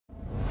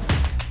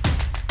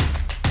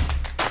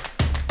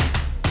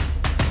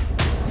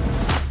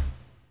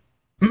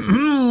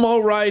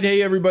Alright,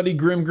 hey everybody,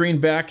 GrimmGreen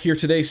back here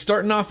today,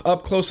 starting off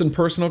up close and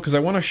personal because I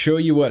want to show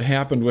you what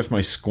happened with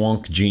my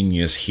Squonk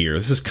Genius here.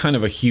 This is kind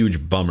of a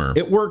huge bummer.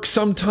 It works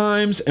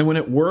sometimes, and when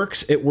it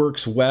works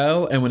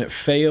well, and when it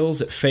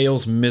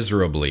fails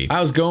miserably.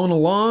 I was going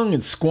along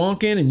and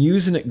squonking and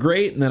using it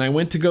great, and then I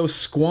went to go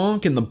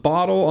squonk, and the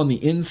bottle on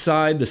the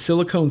inside, the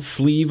silicone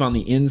sleeve on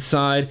the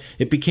inside,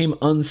 it became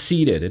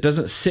unseated. It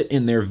doesn't sit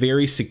in there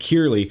very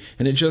securely,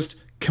 and it just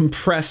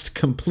compressed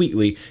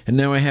completely, and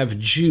now I have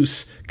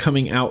juice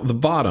coming out the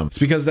bottom. It's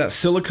because that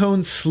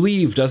silicone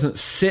sleeve doesn't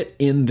sit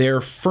in there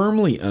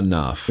firmly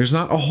enough. There's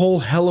not a whole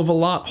hell of a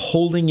lot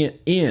holding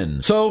it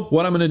in. So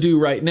what I'm going to do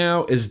right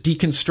now is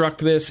deconstruct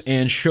this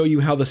and show you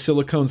how the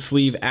silicone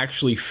sleeve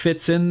actually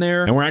fits in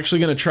there, and we're actually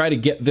going to try to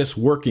get this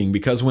working,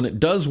 because when it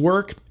does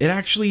work, it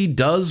actually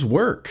does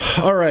work.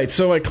 Alright,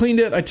 so I cleaned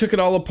it, I took it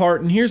all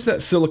apart, and here's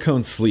that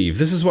silicone sleeve.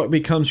 This is what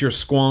becomes your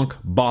Squonk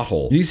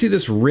bottle. Do you see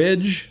this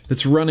ridge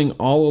that's running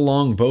all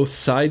along both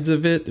sides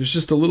of it? There's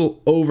just a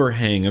little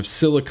overhang of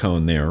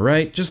silicone there,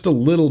 right? Just a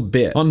little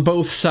bit. On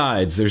both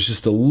sides, there's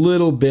just a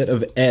little bit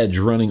of edge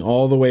running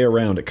all the way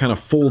around. It kind of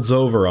folds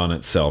over on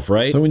itself,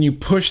 right? So when you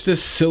push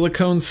this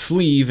silicone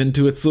sleeve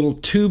into its little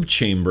tube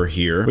chamber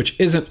here, which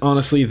isn't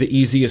honestly the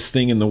easiest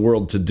thing in the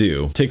world to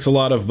do, it takes a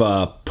lot of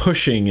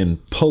pushing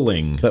and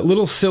pulling. That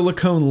little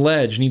silicone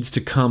ledge needs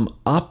to come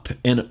up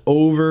and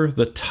over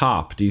the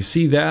top. Do you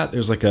see that?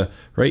 There's like a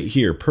right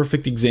here,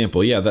 perfect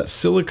example. Yeah, that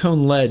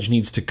silicone ledge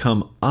needs to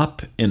come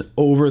up and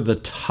over the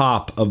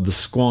top of the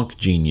Squonk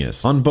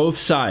Genius. On both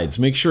sides,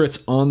 make sure it's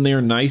on there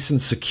nice and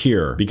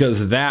secure,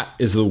 because that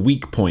is the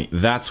weak point.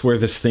 That's where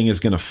this thing is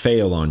going to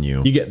fail on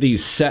you. You get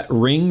these set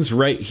rings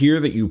right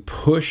here that you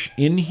push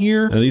in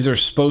here. Now these are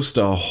supposed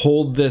to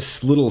hold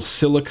this little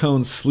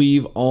silicone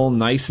sleeve all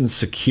nice and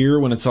secure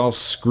when it's all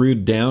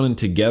screwed down and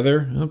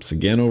together. Oops,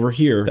 again over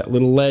here. That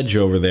little ledge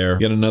over there. You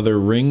got another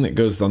ring that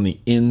goes on the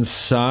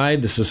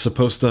inside. This is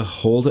supposed to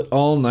hold it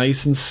all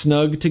nice and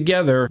snug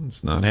together.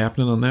 It's not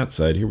happening on that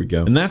side. Here we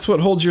go. And that's what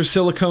holds your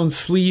silicone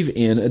sleeve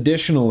in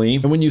additionally.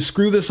 And when you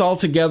screw this all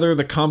together,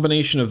 the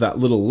combination of that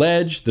little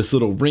ledge, this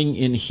little ring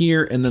in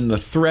here, and then the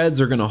threads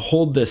are going to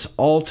hold this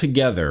all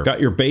together. Got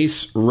your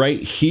base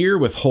right here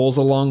with holes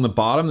along the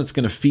bottom that's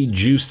going to feed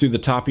juice through the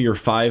top of your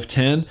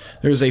 510.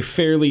 There's a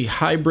fairly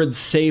hybrid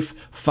safe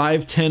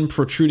 510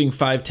 protruding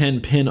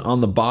 510 pin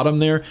on the bottom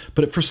there,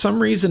 but for some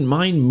reason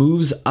mine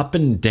moves up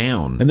and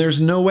down. And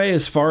there's no way,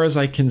 as far as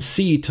I can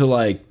see, to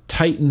like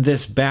tighten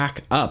this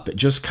back up. It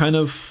just kind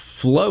of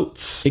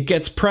floats. It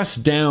gets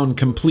pressed down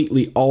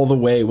completely all the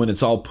way when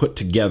it's all put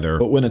together,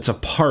 but when it's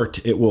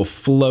apart, it will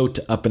float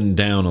up and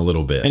down a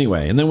little bit.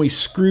 Anyway, and then we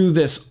screw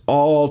this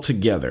all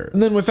together.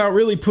 And then without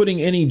really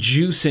putting any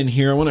juice in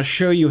here, I want to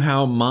show you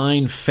how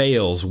mine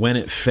fails when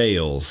it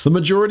fails. The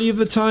majority of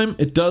the time,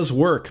 it does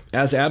work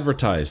as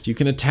advertised. You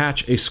can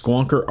attach a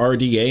Squonker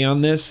RDA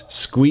on this,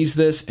 squeeze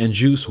this, and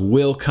juice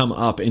will come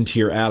up into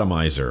your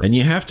atomizer. And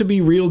you have to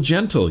be real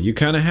gentle. You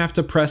kind of have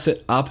to press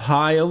it up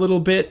high a little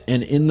bit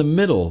and in the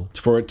middle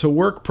for it to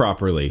work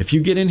properly. If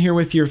you get in here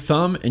with your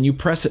thumb and you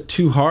press it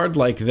too hard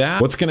like that,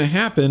 what's going to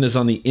happen is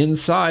on the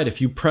inside, if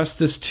you press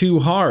this too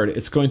hard,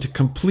 it's going to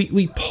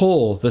completely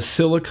pull the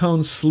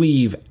silicone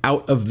sleeve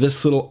out of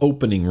this little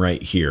opening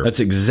right here. That's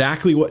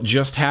exactly what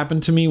just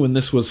happened to me when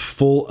this was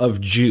full of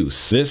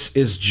juice. This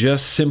is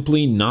just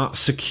simply not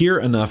secure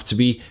enough to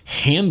be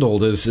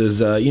handled as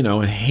you know,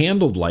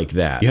 handled like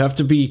that. You have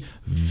to be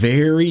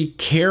very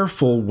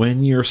careful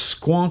when you're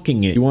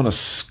squonking it. You want to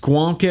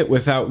squonk it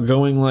without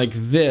going like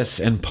this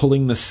and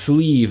pulling the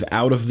sleeve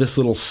out of this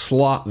little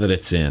slot that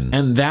it's in.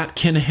 And that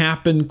can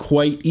happen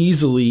quite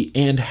easily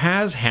and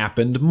has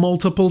happened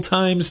multiple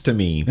times to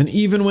me. And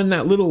even when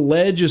that little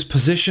ledge is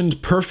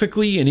positioned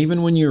perfectly, and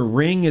even when your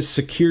ring is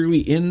securely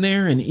in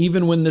there, and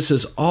even when this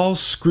is all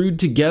screwed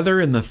together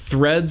and the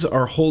threads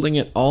are holding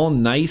it all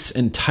nice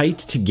and tight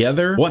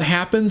together, what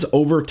happens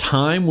over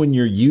time when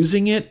you're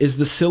using it is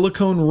the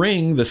silicone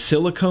ring, the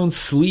silicone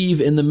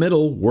sleeve in the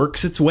middle,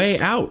 works its way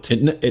out.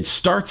 It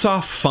starts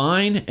off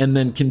fine and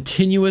then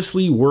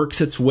continuously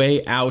works its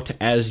way out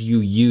as you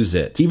use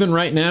it. Even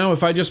right now,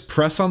 if I just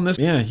press on this,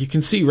 yeah, you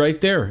can see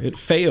right there, it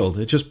failed.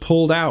 It just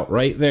pulled out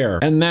right there.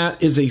 And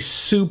that is a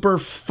super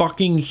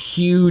fucking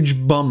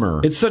huge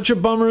bummer. It's such a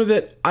bummer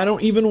that I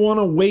don't even want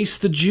to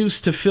waste the juice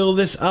to fill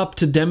this up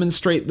to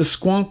demonstrate the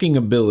squonking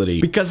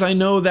ability, because I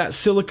know that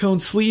silicone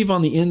sleeve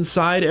on the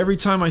inside, every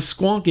time I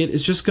squonk it,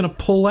 is just going to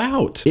pull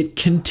out. It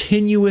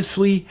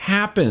continuously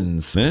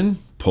happens. Then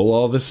pull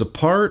all this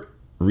apart,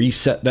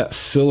 reset that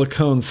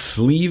silicone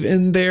sleeve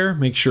in there,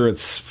 make sure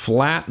it's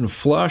flat and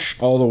flush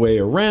all the way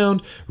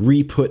around,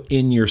 re-put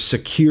in your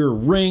secure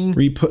ring,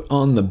 re-put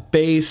on the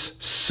base,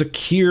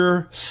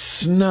 secure,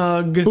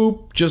 snug,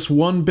 boop, just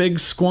one big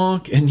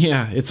squonk, and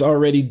yeah, it's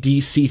already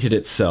de-seated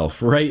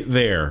itself right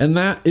there. And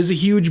that is a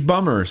huge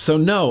bummer. So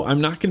no, I'm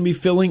not going to be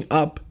filling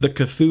up the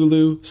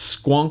Cthulhu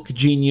Squonk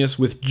Genius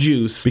with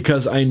juice,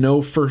 because I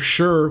know for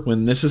sure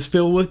when this is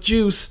filled with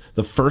juice,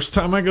 the first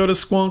time I go to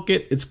squonk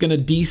it, it's going to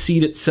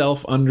de-seat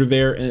itself under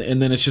there,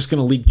 and then it's just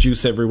gonna leak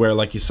juice everywhere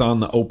like you saw in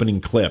the opening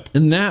clip.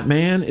 And that,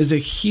 man, is a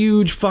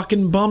huge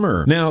fucking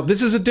bummer. Now,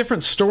 this is a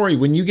different story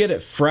when you get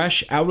it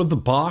fresh out of the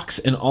box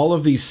and all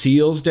of these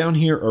seals down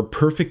here are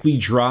perfectly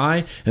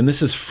dry, and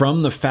this is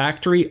from the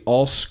factory,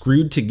 all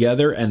screwed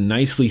together and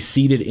nicely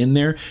seated in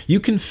there. You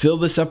can fill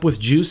this up with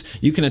juice,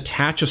 you can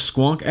attach a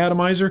squonk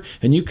atomizer,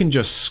 and you can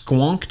just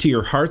squonk to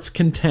your heart's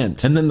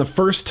content. And then the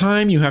first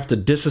time you have to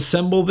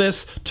disassemble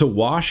this to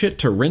wash it,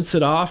 to rinse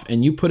it off,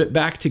 and you put it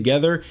back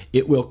together,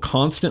 it will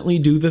constantly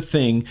do the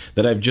thing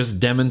that I've just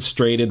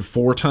demonstrated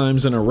 4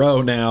 times in a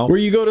row now, where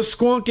you go to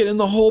squonk it and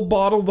the whole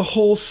bottle, the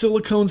whole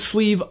silicone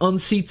sleeve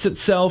unseats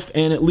itself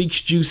and it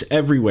leaks juice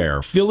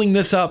everywhere. Filling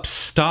this up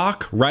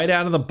stock right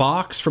out of the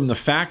box from the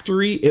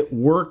factory, it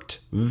worked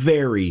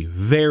very,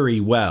 very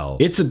well.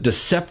 It's a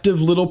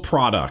deceptive little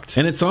product,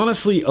 and it's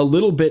honestly a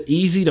little bit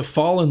easy to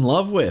fall in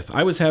love with.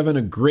 I was having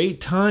a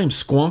great time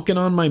squonking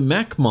on my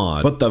mech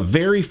mod, but the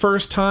very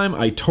first time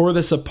I tore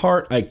this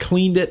apart, I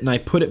cleaned it and I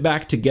put it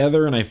back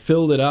together and I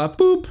filled it up,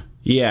 boop.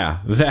 Yeah,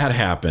 that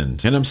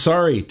happened. And I'm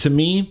sorry, to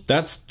me,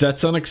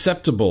 that's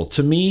unacceptable.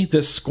 To me,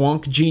 this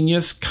Squonk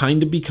Genius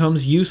kind of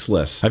becomes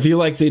useless. I feel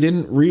like they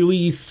didn't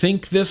really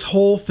think this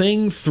whole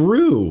thing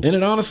through, and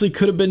it honestly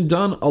could have been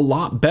done a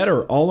lot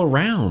better all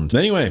around.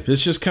 Anyway,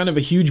 it's just kind of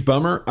a huge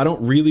bummer. I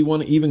don't really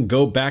want to even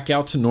go back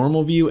out to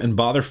normal view and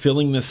bother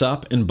filling this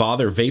up and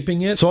bother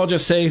vaping it. So I'll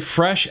just say,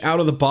 fresh out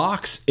of the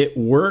box, it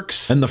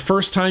works. And the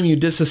first time you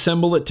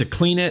disassemble it to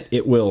clean it,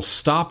 it will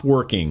stop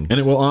working. And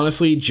it will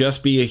honestly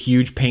just be a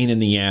huge pain in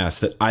the ass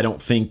that I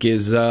don't think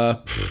is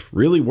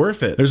really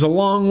worth it. There's a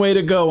long way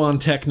to go on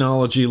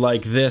technology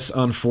like this,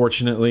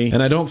 unfortunately,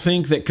 and I don't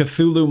think that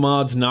Cthulhu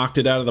Mods knocked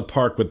it out of the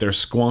park with their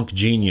Squonk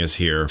Genius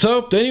here.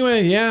 So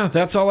anyway, yeah,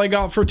 that's all I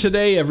got for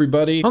today,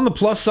 everybody. On the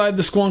plus side,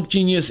 the Squonk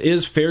Genius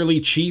is fairly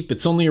cheap.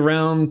 It's only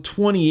around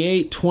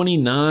 $28,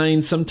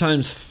 $29,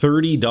 sometimes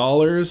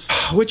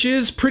 $30, which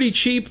is pretty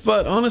cheap,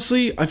 but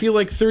honestly, I feel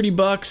like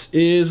 $30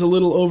 is a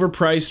little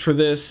overpriced for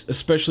this,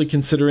 especially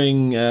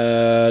considering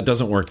it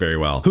doesn't work very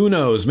well. Who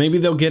knows? Maybe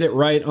they'll get it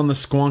right on the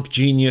Squonk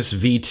Genius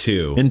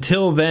V2.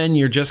 Until then,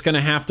 you're just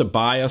gonna have to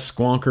buy a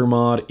Squonker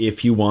mod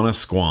if you want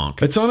to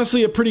squonk. It's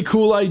honestly a pretty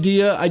cool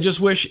idea. I just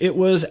wish it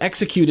was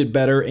executed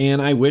better,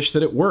 and I wish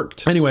that it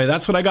worked. Anyway,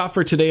 that's what I got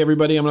for today,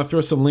 everybody. I'm gonna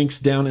throw some links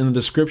down in the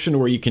description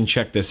where you can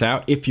check this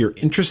out if you're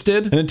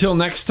interested. And until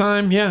next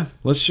time, yeah,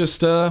 let's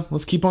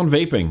keep on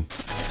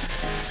vaping.